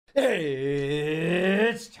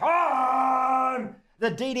It's time!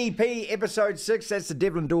 The DDP episode 6. That's the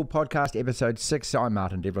Devlin Doull Podcast episode 6. I'm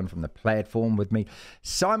Martin Devlin from the platform. With me,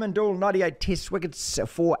 Simon Doull, 98 test wickets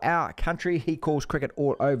for our country. He calls cricket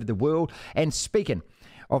all over the world. And speaking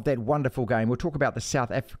of that wonderful game, we'll talk about the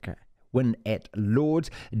South Africa win at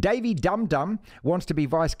Lords. Davey Dum Dum wants to be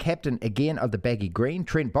vice-captain again of the baggy green.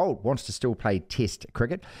 Trent Boult wants to still play test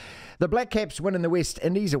cricket. The Black Caps win in the West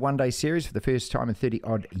Indies, a one-day series for the first time in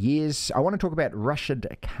 30-odd years. I want to talk about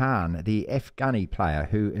Rashid Khan, the Afghani player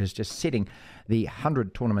who is just setting the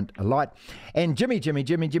 100 tournament alight. And Jimmy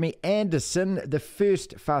Anderson, the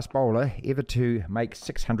first fast bowler ever to make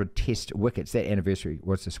 600 test wickets. That anniversary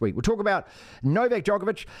was this week. We'll talk about Novak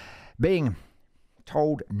Djokovic being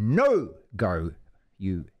told no go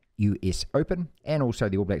US Open, and also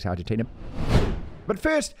the All Blacks Argentina. But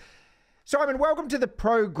first, Simon, welcome to the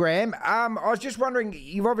program. I was just wondering,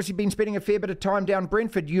 you've obviously been spending a fair bit of time down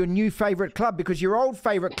Brentford, your new favourite club, because your old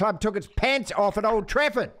favourite club took its pants off at Old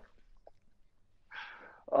Trafford.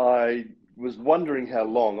 I was wondering how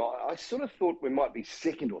long. I sort of thought we might be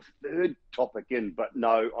second or third topic in, but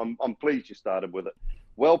no, I'm pleased you started with it.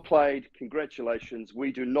 Well played, congratulations.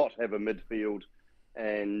 We do not have a midfield.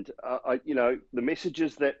 And, the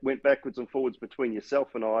messages that went backwards and forwards between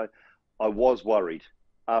yourself and I was worried.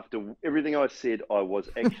 After everything I said, I was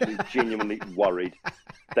actually genuinely worried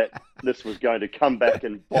that this was going to come back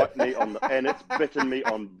and bite me and it's bitten me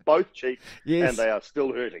on both cheeks, yes. And they are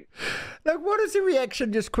still hurting. Look, what has the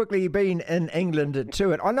reaction just quickly been in England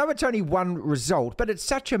to it? I know it's only one result, but it's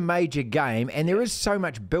such a major game and there is so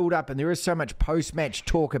much build-up and there is so much post-match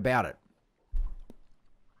talk about it.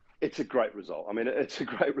 It's a great result. I mean, it's a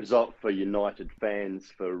great result for United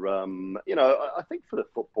fans, for, I think for the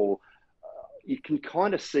football, you can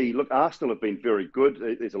kind of see, look, Arsenal have been very good.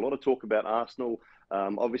 There's a lot of talk about Arsenal.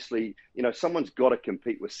 Obviously, someone's got to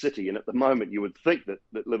compete with City. And at the moment, you would think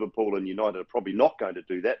that Liverpool and United are probably not going to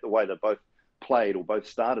do that the way they both played or both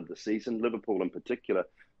started the season. Liverpool in particular,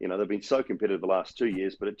 they've been so competitive the last 2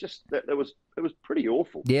 years, but it was pretty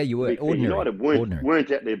awful. Yeah, you were ordinary. United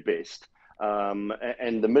weren't at their best. And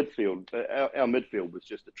the midfield, our midfield was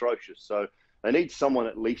just atrocious. So they need someone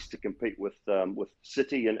at least to compete with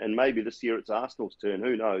City, and maybe this year it's Arsenal's turn.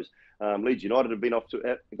 Who knows? Leeds United have got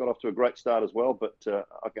off to a great start as well, but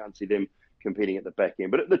I can't see them competing at the back end.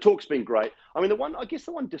 But the talk's been great. I mean, the one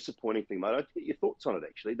disappointing thing, mate, I get your thoughts on it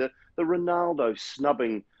actually. The Ronaldo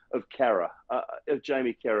snubbing of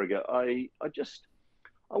Jamie Carragher.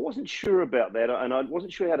 I wasn't sure about that, and I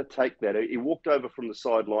wasn't sure how to take that. He walked over from the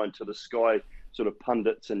sideline to the Sky sort of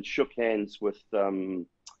pundits and shook hands with,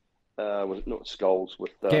 was it not Scholes,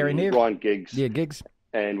 with Gary Neville. Ryan Giggs. Yeah, Giggs.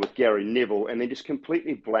 And with Gary Neville, and then just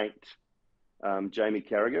completely blanked Jamie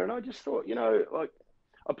Carragher. And I just thought,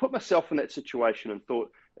 I put myself in that situation and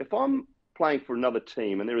thought, if I'm playing for another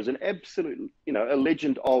team and there is an absolute, a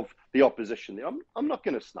legend of the opposition there, I'm not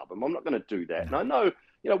going to snub him. I'm not going to do that. And I know,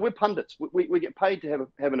 we're pundits. We get paid to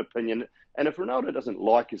have an opinion. And if Ronaldo doesn't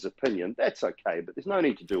like his opinion, that's okay. But there's no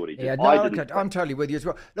need to do what he did. Yeah, no, I'm totally with you as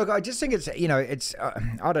well. Look, I just think it's,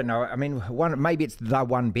 I don't know. I mean, maybe it's the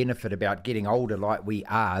one benefit about getting older like we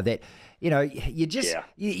are that, you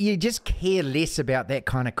just care less about that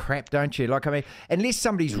kind of crap, don't you? Like, I mean, unless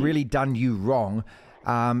somebody's really done you wrong.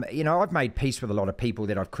 I've made peace with a lot of people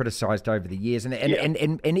that I've criticised over the years, and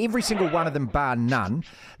every single one of them, bar none.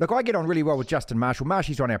 Look, I get on really well with Justin Marshall.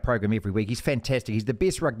 Marshy's on our program every week. He's fantastic. He's the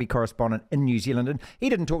best rugby correspondent in New Zealand, and he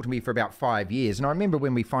didn't talk to me for about 5 years. And I remember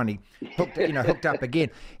when we finally hooked up again,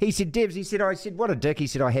 he said, Devs, I said, what a dick. He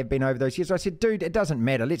said, I have been over those years. I said, dude, it doesn't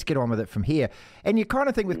matter. Let's get on with it from here. And you kind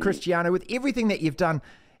of think with Cristiano, with everything that you've done,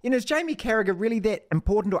 is Jamie Carragher really that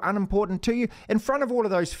important or unimportant to you? In front of all of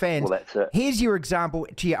those fans, well, that's it. Here's your example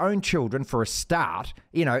to your own children for a start,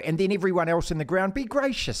 and then everyone else in the ground. Be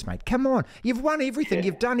gracious, mate. Come on. You've won everything. Yeah.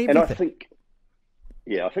 You've done everything.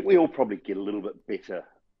 And I think we all probably get a little bit better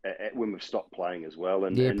when we've stopped playing as well.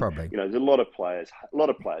 And probably. There's a lot of players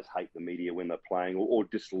hate the media when they're playing or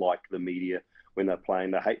dislike the media when they're playing.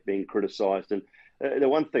 They hate being criticised. And the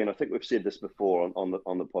one thing, and I think we've said this before on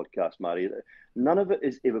the podcast, Marty, none of it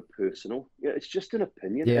is ever personal. It's just an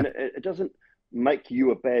opinion, and it doesn't make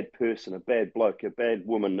you a bad person, a bad bloke, a bad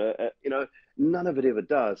woman. None of it ever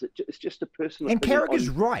does. It's just a personal. And Carragher's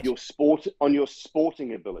right. On your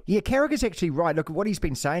sporting ability. Yeah, Carragher's actually right. Look at what he's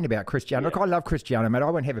been saying about Cristiano. Look, I love Cristiano, mate.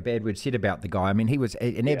 I won't have a bad word said about the guy. I mean, he was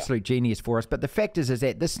an absolute genius for us. But the fact is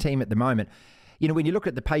that this team at the moment, you know, when you look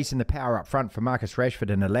at the pace and the power up front for Marcus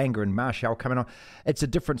Rashford and Alanga and Martial coming on, it's a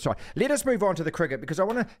different side. Let us move on to the cricket, because I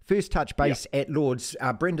want to first touch base at Lord's.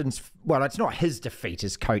 Brendan's, well, it's not his defeat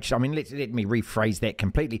as coach. I mean, let me rephrase that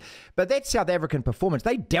completely. But that South African performance,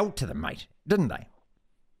 they dealt to them, mate, didn't they?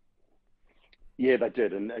 Yeah, they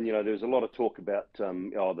did. And you know, there was a lot of talk about,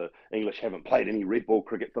 the English haven't played any red ball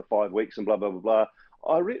cricket for 5 weeks and blah, blah, blah, blah.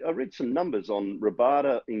 I read some numbers on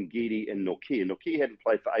Rabada, Ngidi and Nortje. Nortje hadn't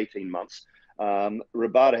played for 18 months.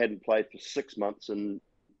 Rabada hadn't played for 6 months, and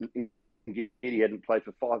Ngidi hadn't played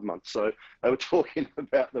for 5 months. So they were talking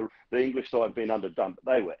about the English side being underdone,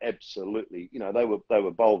 but they were absolutely, you know, they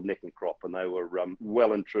were bowled neck and crop, and they were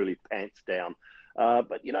well and truly pants down.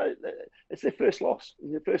 But, you know, it's their first loss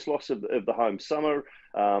of the home summer.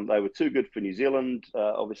 They were too good for New Zealand,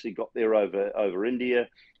 obviously got there over India.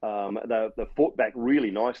 They fought back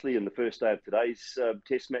really nicely in the first day of today's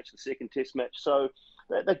test match, the second test match. So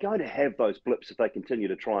they're going to have those blips if they continue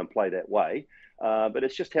to try and play that way. But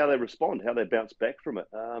it's just how they respond, how they bounce back from it.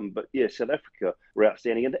 But, yeah, South Africa were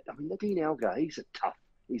outstanding. And Nadine Algar, he's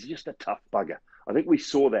just a tough bugger. I think we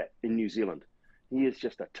saw that in New Zealand. He is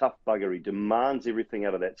just a tough bugger. He demands everything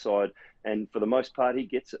out of that side, and for the most part, he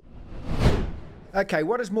gets it. Okay,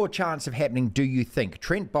 what is more chance of happening, do you think?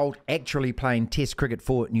 Trent Boult actually playing Test cricket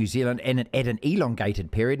for New Zealand and at an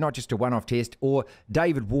elongated period, not just a one-off test, or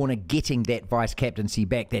David Warner getting that vice-captaincy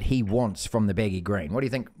back that he wants from the baggy green? What do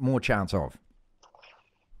you think more chance of?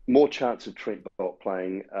 More chance of Trent Boult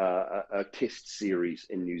playing a Test series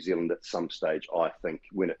in New Zealand at some stage, I think,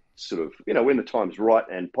 when it sort of, you know, when the time's right,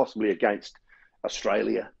 and possibly against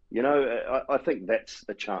Australia. You know, I think that's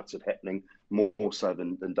a chance of happening more so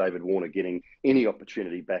than David Warner getting any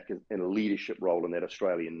opportunity back in a leadership role in that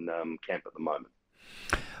Australian camp at the moment.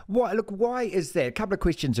 Why is that? A couple of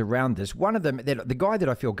questions around this. One of them, the guy that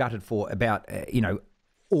I feel gutted for about,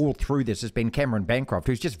 all through this has been Cameron Bancroft,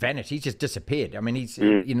 who's just vanished. He's just disappeared. I mean,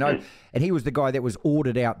 and he was the guy that was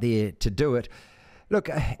ordered out there to do it. Look,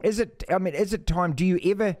 is it time? Do you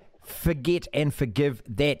ever forget and forgive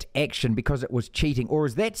that action because it was cheating, or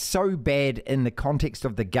is that so bad in the context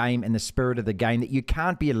of the game and the spirit of the game that you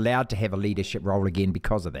can't be allowed to have a leadership role again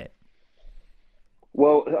because of that?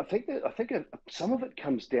 Well, I think some of it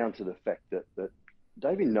comes down to the fact that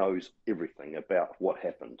Davey knows everything about what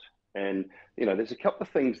happened, and you know, there's a couple of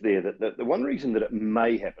things there that the one reason that it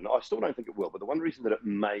may happen, I still don't think it will, but the one reason that it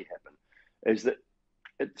may happen is that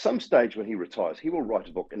at some stage when he retires, he will write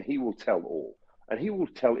a book and he will tell all. And he will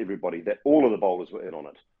tell everybody that all of the bowlers were in on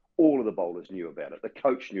it. All of the bowlers knew about it. The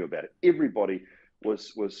coach knew about it. Everybody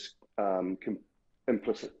was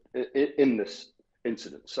implicit in this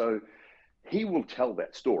incident. So he will tell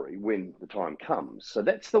that story when the time comes. So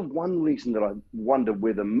that's the one reason that I wonder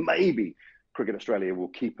whether maybe Cricket Australia will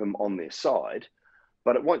keep him on their side,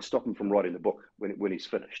 but it won't stop him from writing the book when he's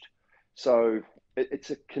finished. So it's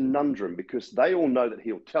a conundrum, because they all know that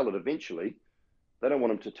he'll tell it eventually. They don't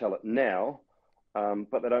want him to tell it now.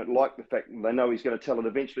 But they don't like the fact that they know he's going to tell it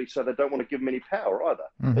eventually, so they don't want to give him any power either.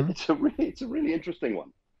 Mm-hmm. It's a really interesting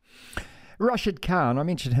one. Rashid Khan, I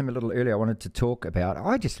mentioned him a little earlier. I wanted to talk about.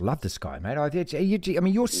 I just love this guy, mate.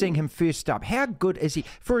 You're seeing him first up. How good is he?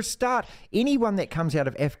 For a start, anyone that comes out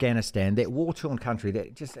of Afghanistan, that war-torn country,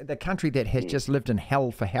 the country that has just lived in hell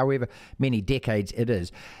for however many decades it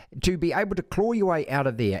is, to be able to claw your way out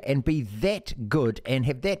of there and be that good and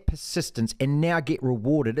have that persistence and now get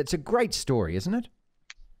rewarded, it's a great story, isn't it?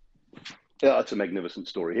 Yeah, it's a magnificent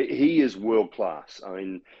story. He is world-class. I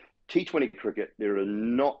mean, T20 cricket, there are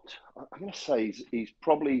not, I'm going to say he's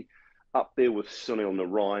probably up there with Sunil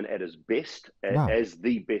Narayan at his best, wow, as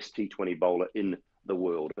the best T20 bowler in the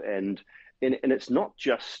world. And it's not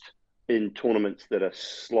just in tournaments that are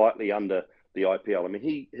slightly under the IPL. I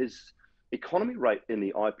mean, his economy rate in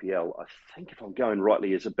the IPL, I think if I'm going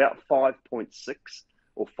rightly, is about 5.6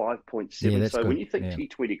 or 5.7. Yeah, so good. When you think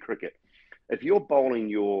T20 cricket, if you're bowling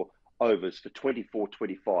your overs for 24,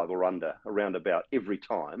 25 or under around about every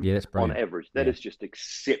time, on average, that is just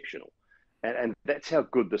exceptional. And that's how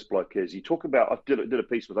good this bloke is. You talk about, I did a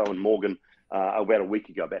piece with Owen Morgan about a week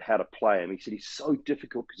ago about how to play him. He said he's so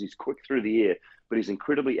difficult because he's quick through the air, but he's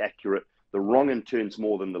incredibly accurate. The wrong end turns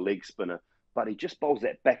more than the leg spinner, but he just bowls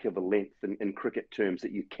that back of a length in cricket terms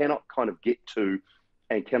that you cannot kind of get to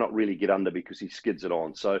and cannot really get under because he skids it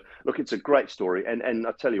on. So, look, it's a great story. And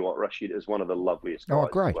I tell you what, Rashid is one of the loveliest guys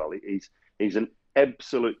as well. He's an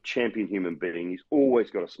absolute champion human being. He's always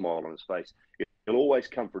got a smile on his face. He'll always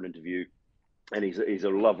come for an interview, and he's a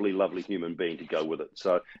lovely, lovely human being to go with it.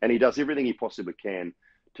 So, and he does everything he possibly can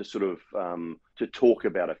to sort of to talk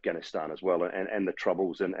about Afghanistan as well, and the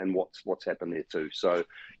troubles and what's happened there too. So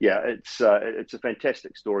yeah, it's a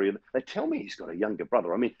fantastic story. And they tell me he's got a younger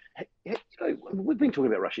brother. I mean, we've been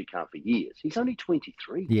talking about Rashid Khan for years. He's only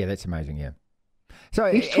 23. Yeah, that's amazing. Yeah. So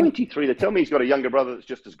he's 23. They tell me he's got a younger brother that's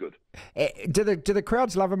just as good. Do the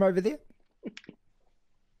crowds love him over there?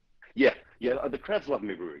 Yeah, the crowds love him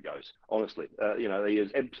everywhere he goes. Honestly, he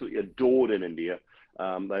is absolutely adored in India.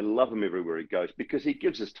 They love him everywhere he goes because he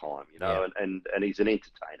gives his time, and he's an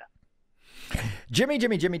entertainer.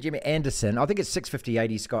 Jimmy Anderson, I think it's 6:58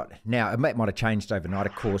 he's got now. It might have changed overnight,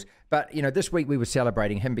 of course. But, this week we were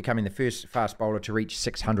celebrating him becoming the first fast bowler to reach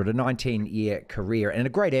 600, a 19-year career, and a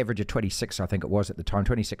great average of 26, I think it was at the time,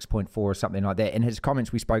 26.4 or something like that. In his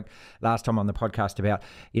comments, we spoke last time on the podcast about,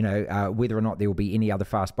 whether or not there will be any other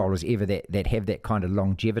fast bowlers ever that have that kind of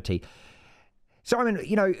longevity. Simon,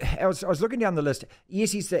 I was looking down the list.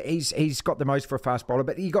 Yes, he's got the most for a fast bowler,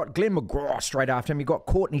 but you got Glenn McGraw straight after him. You got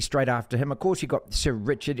Courtney straight after him. Of course, you got Sir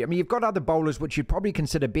Richard. I mean, you've got other bowlers which you'd probably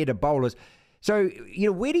consider better bowlers. So,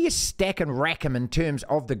 where do you stack and rack him in terms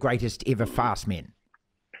of the greatest ever fast men?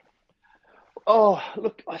 Oh,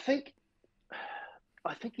 look, I think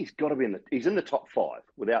he's got to be he's in the top 5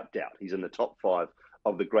 without doubt. He's in the top 5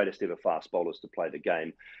 of the greatest ever fast bowlers to play the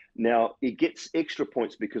game. Now, he gets extra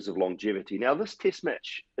points because of longevity. Now, this test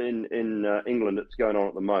match in England that's going on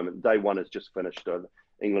at the moment, day one has just finished.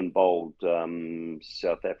 England bowled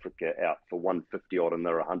South Africa out for 150 odd, and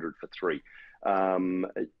they're 100 for 3.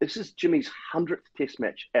 This is Jimmy's 100th test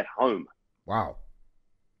match at home. Wow.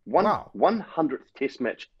 100th test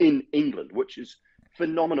match in England, which is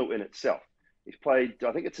phenomenal in itself. He's played,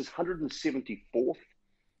 I think it's his 174th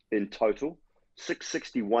in total.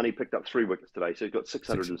 661, he picked up 3 wickets today, so he's got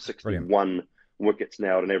 661 wickets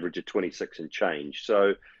now at an average of 26 and change.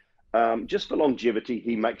 So just for longevity,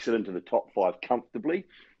 he makes it into the top 5 comfortably.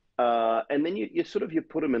 And then you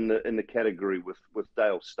put him in the category with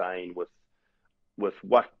Dale Steyn, with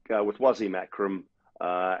Wasim Akram,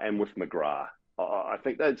 and with McGrath. I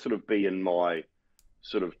think they'd sort of be in my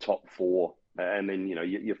sort of top 4. And then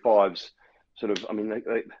your 5s sort of. I mean,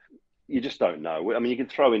 you just don't know. I mean, you can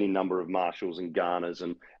throw any number of Marshalls and Garners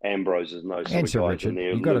and Ambroses and those sort of guys in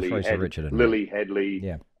there. You've got to throw Sir Richard in. Lily Hadley.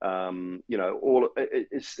 Yeah.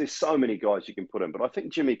 There's so many guys you can put in, but I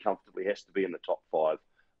think Jimmy comfortably has to be in the top 5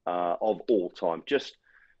 of all time. Just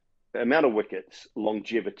the amount of wickets,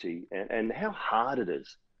 longevity, and how hard it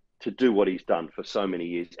is to do what he's done for so many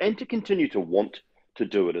years, and to continue to want to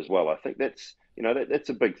do it as well. I think that's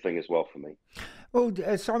a big thing as well for me. Well,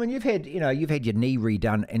 Simon, you've had your knee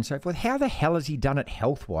redone and so forth. How the hell has he done it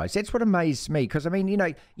health-wise? That's what amazed me, because I mean,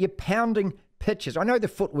 you're pounding pitches. I know the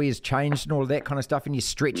footwear's changed and all of that kind of stuff, and you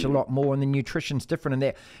stretch a lot more, and the nutrition's different and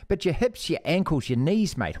that. But your hips, your ankles, your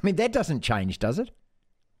knees, mate. I mean, that doesn't change, does it?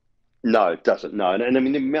 No, it doesn't. No, and I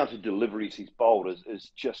mean the amount of deliveries he's bowled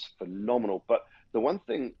is just phenomenal. But the one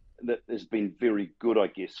thing that has been very good, I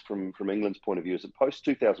guess, from England's point of view, is that post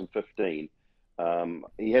 2015.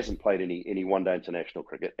 He hasn't played any one-day international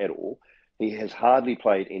cricket at all. He has hardly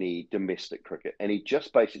played any domestic cricket, and he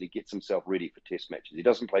just basically gets himself ready for test matches. He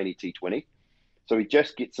doesn't play any T20, so he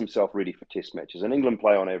just gets himself ready for test matches. And England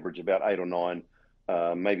play on average about 8 or 9,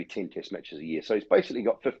 maybe 10 test matches a year. So he's basically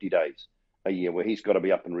got 50 days a year where he's got to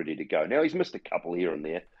be up and ready to go. Now, he's missed a couple here and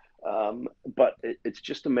there, but it's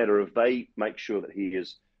just a matter of they make sure that he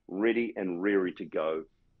is ready and reary to go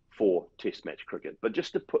for test match cricket. But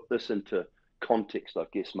just to put this into context, I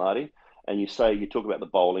guess, Marty, and you talk about the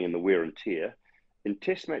bowling and the wear and tear. In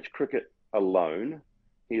test match cricket alone,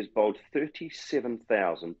 he has bowled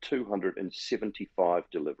 37,275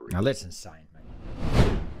 deliveries. Now that's insane, mate.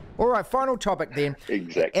 All right, final topic then.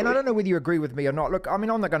 Exactly. And I don't know whether you agree with me or not. Look, I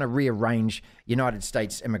mean, I'm not going to rearrange United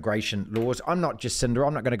States immigration laws. I'm not Jacinda.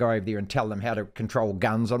 I'm not going to go over there and tell them how to control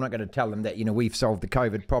guns. I'm not going to tell them that, we've solved the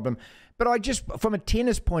COVID problem. But I just, from a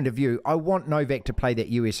tennis point of view, I want Novak to play that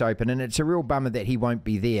US Open, and it's a real bummer that he won't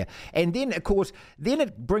be there. And then, of course,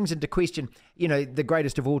 it brings into question, the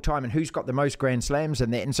greatest of all time and who's got the most Grand Slams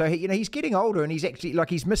and that. And so, he's getting older, and he's actually,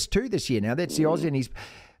 he's missed 2 this year now. That's the Aussie, and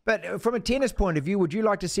But from a tennis point of view, would you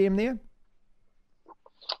like to see him there?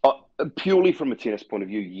 Purely from a tennis point of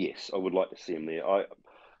view, yes, I would like to see him there. I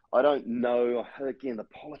don't know. Again, the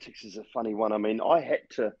politics is a funny one. I mean, I had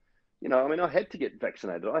to get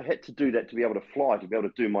vaccinated. I had to do that to be able to fly, to be able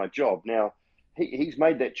to do my job. Now, he's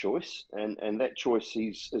made that choice, and that choice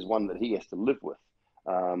is one that he has to live with.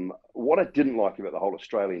 What I didn't like about the whole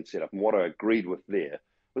Australian setup, and what I agreed with there,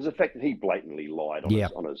 was the fact that he blatantly lied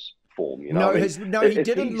on his form. He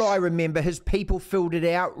didn't lie. Remember, his people filled it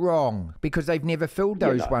out wrong because they've never filled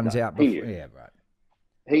those ones out before. Yeah, right.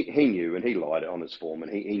 he knew, and he lied on his form,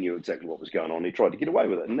 and he knew exactly what was going on. He tried to get away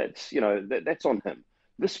with it, and that's, that's on him.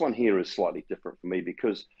 This one here is slightly different for me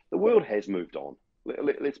because the world has moved on.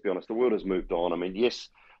 Let's be honest, the world has moved on. I mean, yes,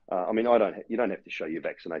 you don't have to show your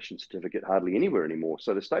vaccination certificate hardly anywhere anymore.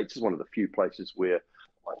 So the States is one of the few places where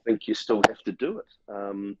I think you still have to do it.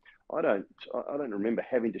 I don't remember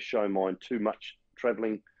having to show mine too much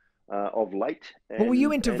travelling of late. Well, you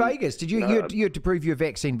went to Vegas. Did you? You had to prove your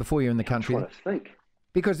vaccine before you're in the country. I'm trying to think.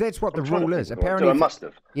 Because that's what the rule is. Apparently, I must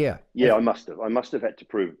have. Yeah. Yeah, I must have. I must have had to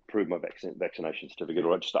prove my vaccination certificate,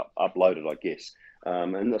 or I just upload it, I guess.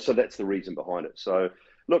 And so that's the reason behind it. So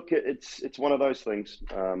look, it's one of those things.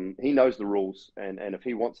 He knows the rules, and if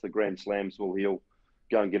he wants the Grand Slams, well, he'll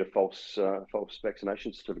go and get a false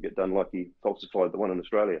vaccination certificate done, like he falsified the one in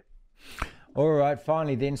Australia. All right,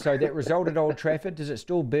 finally then. So that result at Old Trafford, does it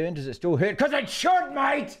still burn? Does it still hurt? Because it should,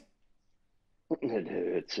 mate! It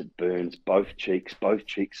hurts, it burns, both cheeks. Both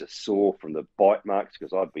cheeks are sore from the bite marks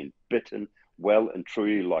because I've been bitten well and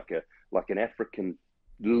truly like an African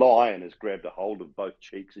lion has grabbed a hold of both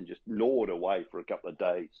cheeks and just gnawed away for a couple of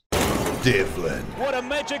days. Devlin. What a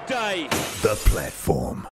magic day. The Platform.